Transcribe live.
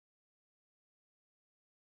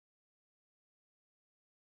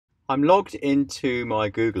I'm logged into my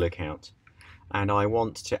Google account and I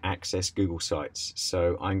want to access Google Sites.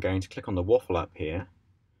 So I'm going to click on the waffle up here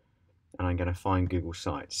and I'm going to find Google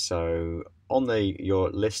Sites. So on your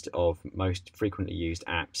list of most frequently used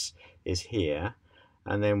apps is here,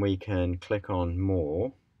 and then we can click on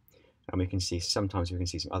more and we can see sometimes we can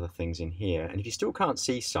see some other things in here. And if you still can't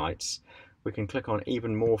see sites, we can click on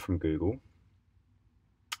even more from Google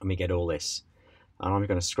and we get all this. And I'm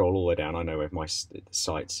going to scroll all the way down. I know where my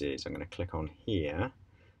sites is. I'm going to click on here.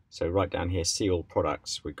 So right down here, see all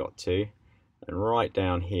products we got to. And right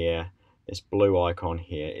down here, this blue icon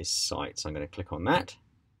here is sites. I'm going to click on that.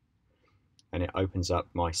 And it opens up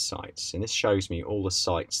my sites. And this shows me all the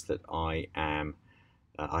sites that I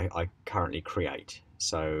currently create.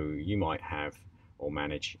 So you might have, or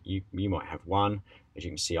manage, you might have one. As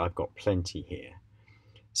you can see, I've got plenty here.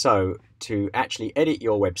 So to actually edit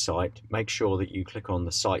your website, make sure that you click on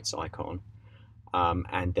the sites icon,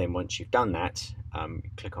 and then once you've done that,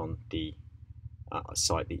 click on the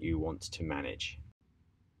site that you want to manage.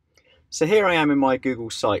 So here I am in my Google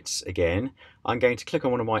Sites again. I'm going to click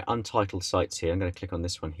on one of my untitled sites here. I'm going to click on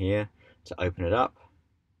this one here to open it up.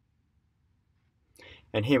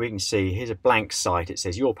 And here we can see, here's a blank site. It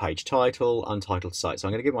says your page title, untitled site. So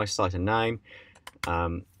I'm going to give my site a name.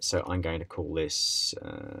 So I'm going to call this,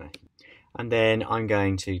 and then I'm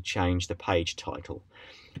going to change the page title.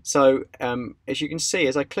 So as you can see,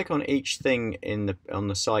 as I click on each thing on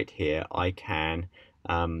the site here, I can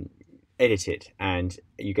edit it, and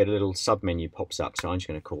you get a little sub menu pops up. So I'm just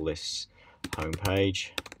going to call this home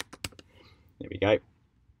page. There we go.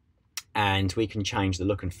 And we can change the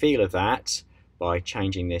look and feel of that by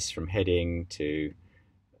changing this from heading to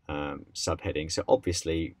subheading. So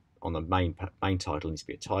obviously on the main title needs to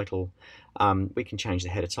be a title. We can change the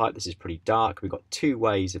header type. This is pretty dark. We've got two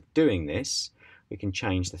ways of doing this. We can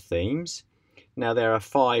change the themes. Now there are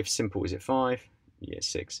 5 simple, is it 5? Yeah,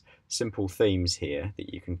 6 simple themes here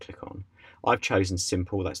that you can click on. I've chosen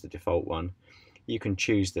simple, that's the default one. You can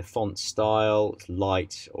choose the font style,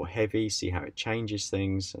 light or heavy, see how it changes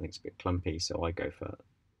things. I think it's a bit clumpy, so I go for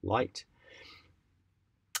light.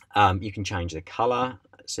 You can change the color,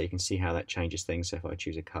 so you can see how that changes things. So if I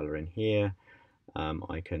choose a color in here,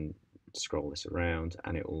 I can scroll this around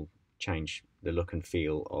and it will change the look and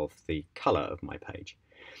feel of the color of my page.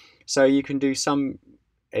 So you can do some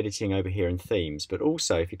editing over here in themes, but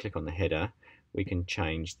also if you click on the header, we can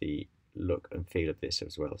change the look and feel of this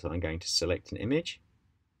as well. So I'm going to select an image.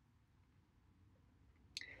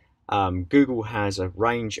 Google has a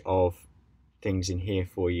range of things in here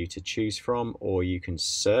for you to choose from, or you can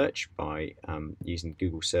search by using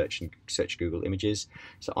Google search and search Google images.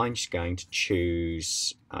 So I'm just going to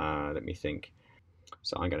choose, let me think.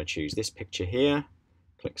 So I'm going to choose this picture here,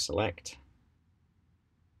 click select.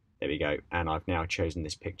 There we go, and I've now chosen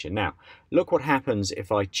this picture. Now look what happens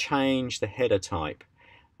if I change the header type.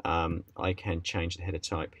 I can change the header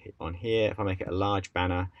type on here. If I make it a large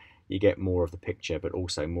banner, you get more of the picture but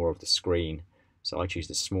also more of the screen. So I choose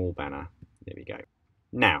the small banner. There we go.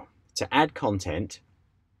 Now to add content,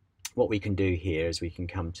 what we can do here is we can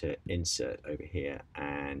come to insert over here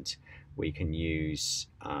and we can use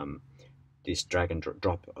this drag and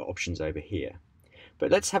drop options over here. But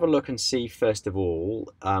let's have a look and see first of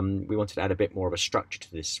all, we wanted to add a bit more of a structure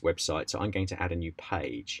to this website, so I'm going to add a new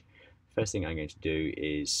page. First thing I'm going to do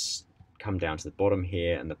is come down to the bottom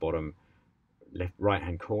here and the bottom left right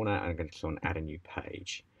hand corner, and I'm going to click on add a new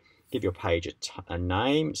page. Give your page a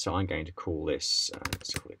name, so I'm going to call this,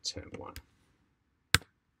 let's call it term 1.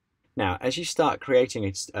 Now as you start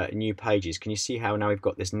creating new pages, can you see how now we've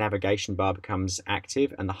got this navigation bar becomes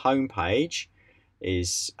active and the home page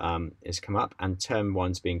is come up and term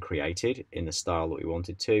 1's being created in the style that we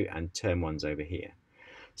wanted to, and term 1's over here.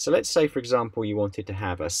 So let's say for example you wanted to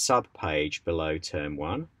have a sub page below term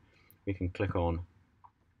 1. We can click on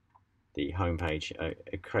the home page,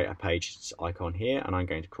 create a page icon here, and I'm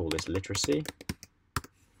going to call this literacy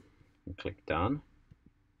and click done.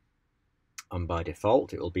 And by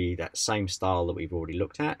default it will be that same style that we've already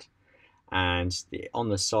looked at, and on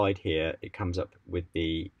the side here it comes up with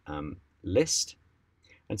the list.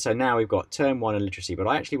 And so now we've got term 1 and literacy, but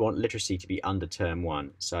I actually want literacy to be under term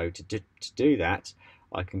 1. So to do that,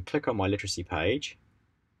 I can click on my literacy page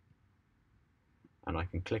and I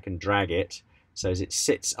can click and drag it so as it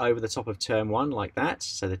sits over the top of term 1 like that.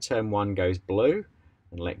 So the term 1 goes blue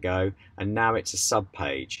and let go, and now it's a sub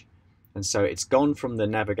page. And so it's gone from the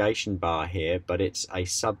navigation bar here, but it's a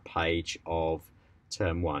sub page of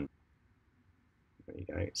term 1. There you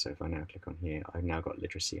go. So if I now click on here, I've now got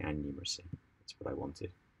literacy and numeracy. That's what I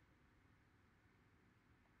wanted.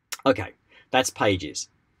 Okay, that's pages.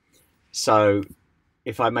 So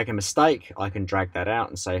If I make a mistake, I can drag that out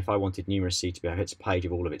and say if I wanted numeracy to have its page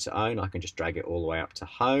of all of its own, I can just drag it all the way up to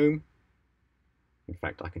home. In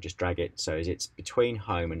fact, I can just drag it so it's between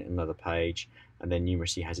home and another page, and then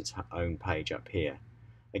numeracy has its own page up here.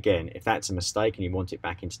 Again, if that's a mistake and you want it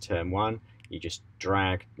back into term 1, you just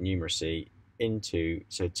drag numeracy into,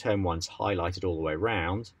 so term 1's highlighted all the way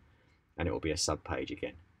around, and it will be a sub-page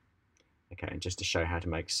again. Okay, and just to show how to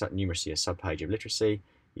make numeracy a sub-page of literacy,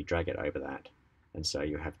 you drag it over that. And so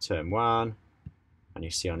you have term 1, and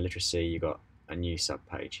you see on literacy you've got a new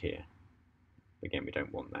sub-page here. Again, we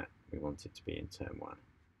don't want that. We want it to be in term 1.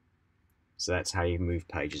 So that's how you move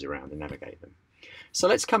pages around and navigate them. So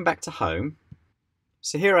let's come back to home.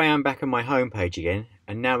 So here I am back on my home page again,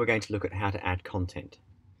 and now we're going to look at how to add content.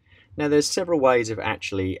 Now there's several ways of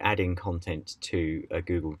actually adding content to a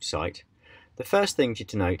Google site. The first thing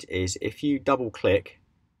to note is if you double click,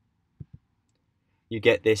 you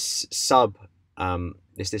get this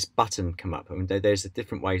this button come up. I mean, there's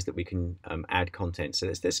different ways that we can add content.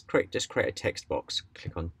 So just create a text box.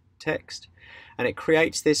 Click on text, and it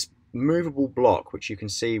creates this movable block, which you can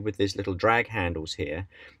see with these little drag handles here.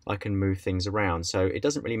 I can move things around, so it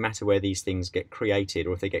doesn't really matter where these things get created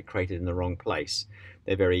or if they get created in the wrong place.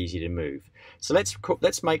 They're very easy to move. So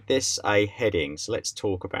let's make this a heading. So let's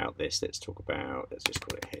talk about this. Let's just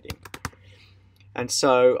call it heading. And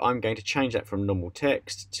so I'm going to change that from normal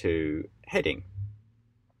text to heading.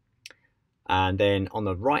 And then on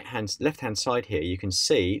the left-hand side here, you can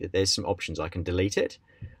see that there's some options. I can delete it,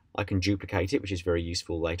 I can duplicate it, which is very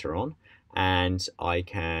useful later on, and I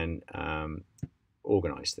can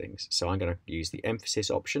organize things. So I'm going to use the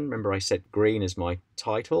emphasis option. Remember I set green as my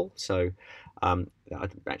title, so I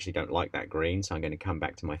actually don't like that green, so I'm going to come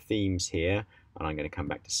back to my themes here, and I'm going to come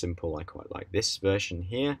back to simple. I quite like this version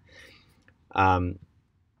here.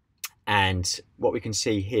 And what we can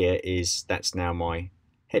see here is that's now my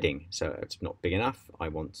heading. So it's not big enough. I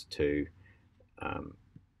want to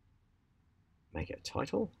make it a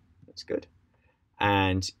title. That's good.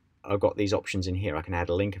 And I've got these options in here. I can add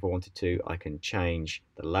a link if I wanted to. I can change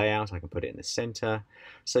the layout. I can put it in the center.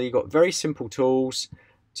 So you've got very simple tools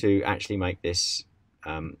to actually make this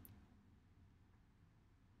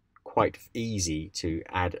quite easy to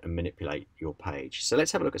add and manipulate your page. So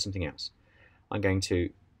let's have a look at something else. I'm going to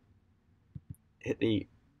hit the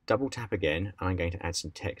double tap again, and I'm going to add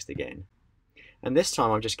some text again. And this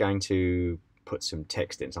time I'm just going to put some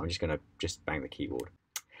text in, so I'm just going to bang the keyboard.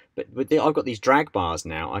 But I've got these drag bars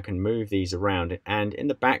now. I can move these around, and in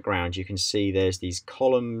the background you can see there's these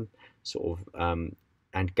column sort of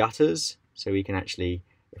and gutters. So we can actually,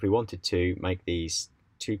 if we wanted to, make these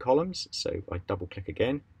 2 columns. So I double click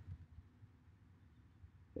again.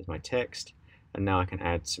 There's my text, and now I can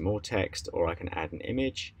add some more text, or I can add an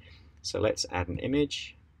image. So let's add an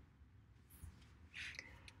image,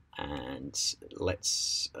 and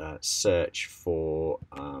let's search for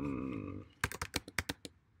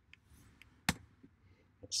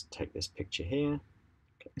let's take this picture here,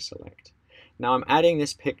 click select. Now I'm adding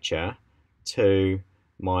this picture to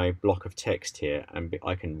my block of text here, and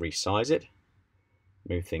I can resize it,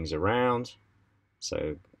 move things around.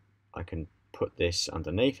 So I can put this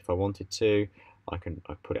underneath if I wanted to.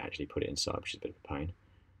 Actually put it inside, which is a bit of a pain.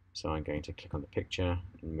 So I'm going to click on the picture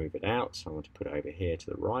and move it out. So I want to put it over here to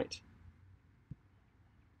the right.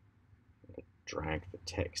 I'm going to drag the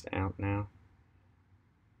text out now.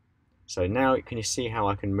 So now can you see how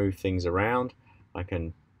I can move things around? I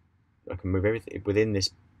can move everything within this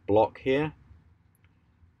block here.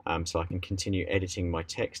 So I can continue editing my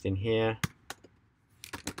text in here.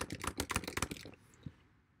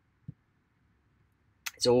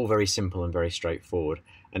 It's all very simple and very straightforward.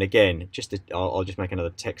 And again, I'll just make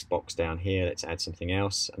another text box down here. Let's add something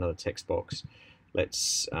else, another text box.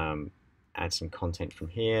 Let's add some content from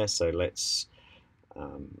here. So let's,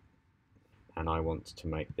 and I want to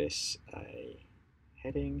make this a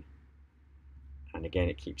heading. And again,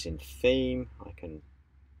 it keeps in theme. I can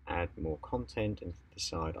add more content and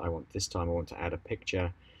decide this time I want to add a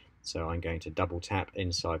picture. So I'm going to double tap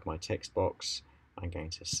inside my text box. I'm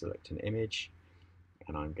going to select an image.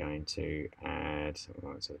 And I'm going to add,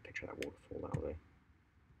 let's have a picture of that waterfall, that'll do.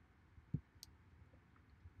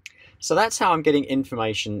 So that's how I'm getting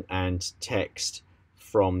information and text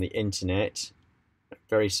from the internet.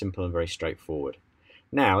 Very simple and very straightforward.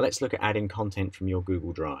 Now let's look at adding content from your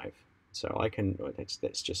Google Drive. So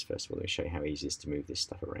let's just first of all show you how easy it is to move this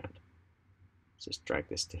stuff around. Let's just drag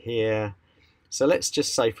this to here. So let's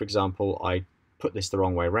just say, for example, I put this the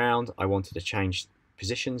wrong way around. I wanted to change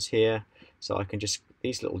positions here. So I can just,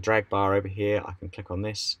 these little drag bar over here, I can click on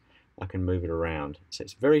this, I can move it around. So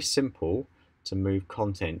it's very simple to move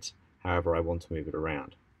content however I want to move it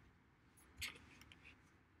around.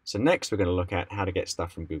 So next we're going to look at how to get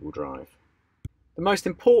stuff from Google Drive. The most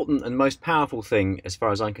important and most powerful thing, as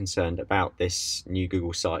far as I'm concerned, about this new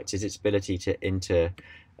Google Sites is its ability to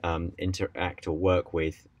interact or work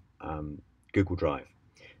with Google Drive.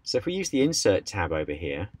 So if we use the Insert tab over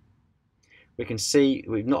here, we can see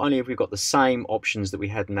not only have we got the same options that we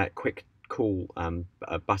had in that quick call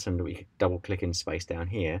button that we could double click in space down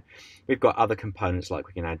here, we've got other components like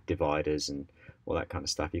we can add dividers and all that kind of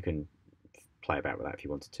stuff. You can play about with that if you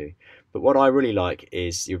wanted to. But what I really like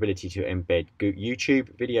is the ability to embed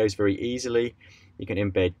YouTube videos very easily. You can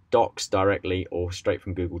embed docs directly or straight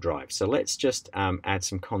from Google Drive. So let's just add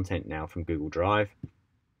some content now from Google Drive.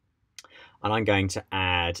 And I'm going to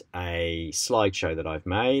add a slideshow that I've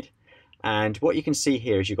made. And what you can see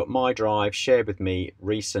here is you've got My Drive, Shared with Me,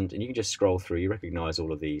 Recent, and you can just scroll through. You recognize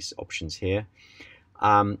all of these options here.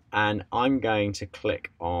 And I'm going to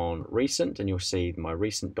click on Recent, and you'll see my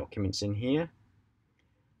recent documents in here.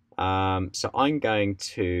 So I'm going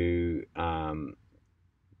to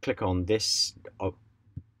click on this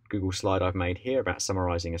Google slide I've made here about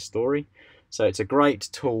summarizing a story. So it's a great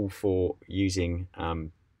tool for using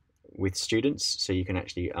with students, so you can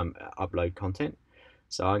actually upload content.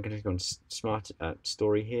 So I'm going to click on Smart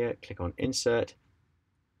Story here, click on Insert,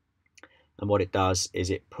 and what it does is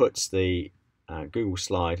it puts the Google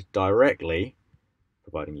slide directly,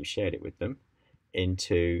 providing you shared it with them,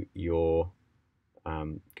 into your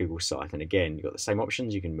Google site. And again, you've got the same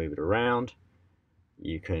options. You can move it around,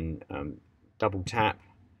 you can double tap,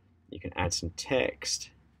 you can add some text,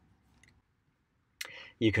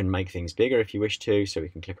 you can make things bigger if you wish to. So we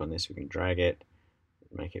can click on this, we can drag it,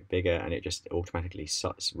 make it bigger, and it just automatically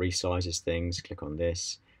resizes things. Click on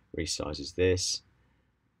this, resizes this.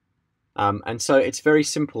 And so it's very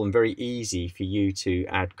simple and very easy for you to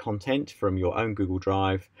add content from your own Google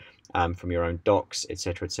Drive, from your own docs,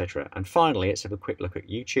 etc., etc. And finally, let's have a quick look at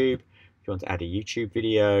YouTube. If you want to add a YouTube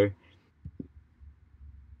video.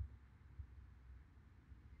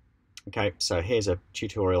 Okay, so here's a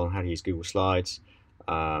tutorial on how to use Google Slides.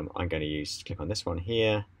 I'm going to click on this one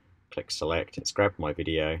here, click select, it's grabbed my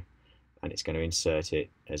video, and it's going to insert it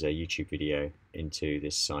as a YouTube video into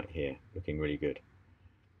this site here, looking really good.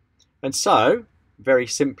 And so, very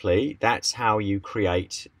simply, that's how you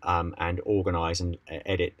create and organize and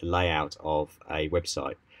edit the layout of a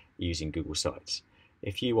website using Google Sites.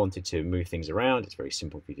 If you wanted to move things around, it's very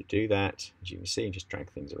simple for you to do that. As you can see, just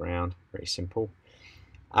drag things around, very simple.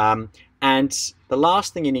 And the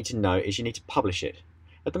last thing you need to know is you need to publish it.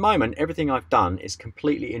 At the moment, everything I've done is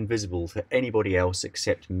completely invisible to anybody else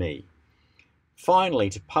except me.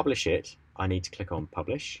 Finally, to publish it, I need to click on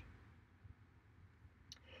Publish.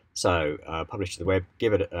 So, publish to the web,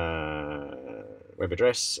 give it a web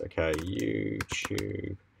address, okay,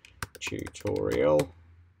 YouTube tutorial.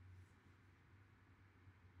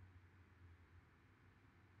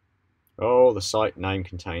 Oh, the site name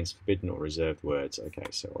contains forbidden or reserved words. Okay,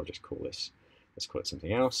 so I'll just call this, let's call it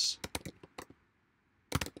something else.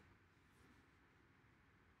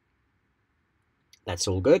 That's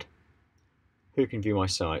all good. Who can view my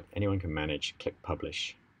site? Anyone can manage. Click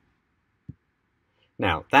Publish.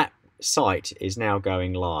 Now, that site is now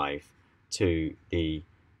going live to the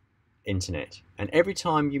internet. And every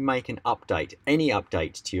time you make an update, any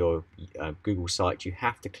update to your Google site, you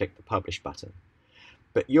have to click the Publish button.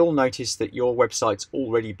 But you'll notice that your website's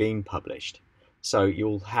already been published. So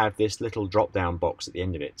you'll have this little drop-down box at the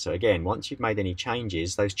end of it. So again, once you've made any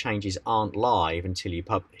changes, those changes aren't live until you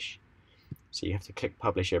publish. So you have to click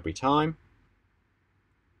Publish every time,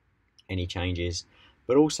 any changes,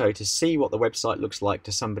 but also to see what the website looks like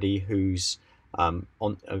to somebody who's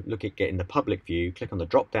look at getting the public view, click on the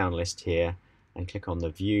drop-down list here and click on the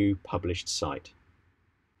View Published Site.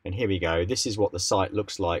 And here we go. This is what the site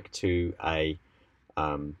looks like to a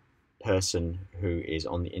person who is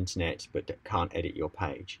on the internet but can't edit your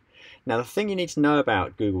page. Now, the thing you need to know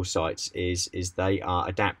about Google Sites is they are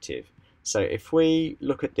adaptive. So if we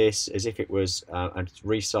look at this as if it was, and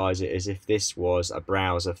resize it as if this was a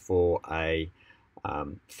browser for a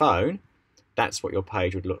phone, that's what your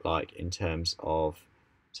page would look like in terms of,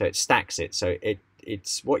 so it stacks it. So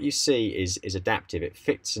it's what you see is adaptive. It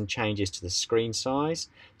fits and changes to the screen size.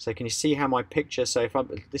 So can you see how my picture, so if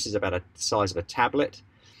this is about the size of a tablet,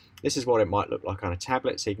 this is what it might look like on a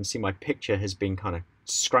tablet. So you can see my picture has been kind of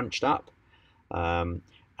scrunched up.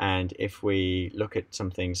 And if we look at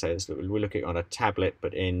something, so we look at it on a tablet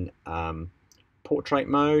but in portrait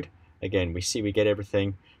mode, again we get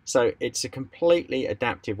everything. So it's a completely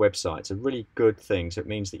adaptive website. It's a really good thing. So it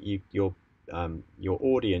means that your your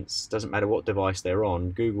audience, doesn't matter what device they're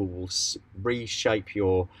on, Google will reshape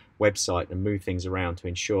your website and move things around to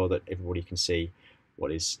ensure that everybody can see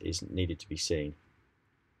what is needed to be seen.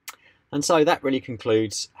 And so that really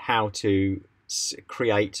concludes how to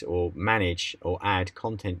create or manage or add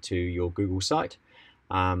content to your Google site.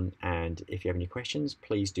 And if you have any questions,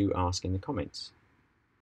 please do ask in the comments.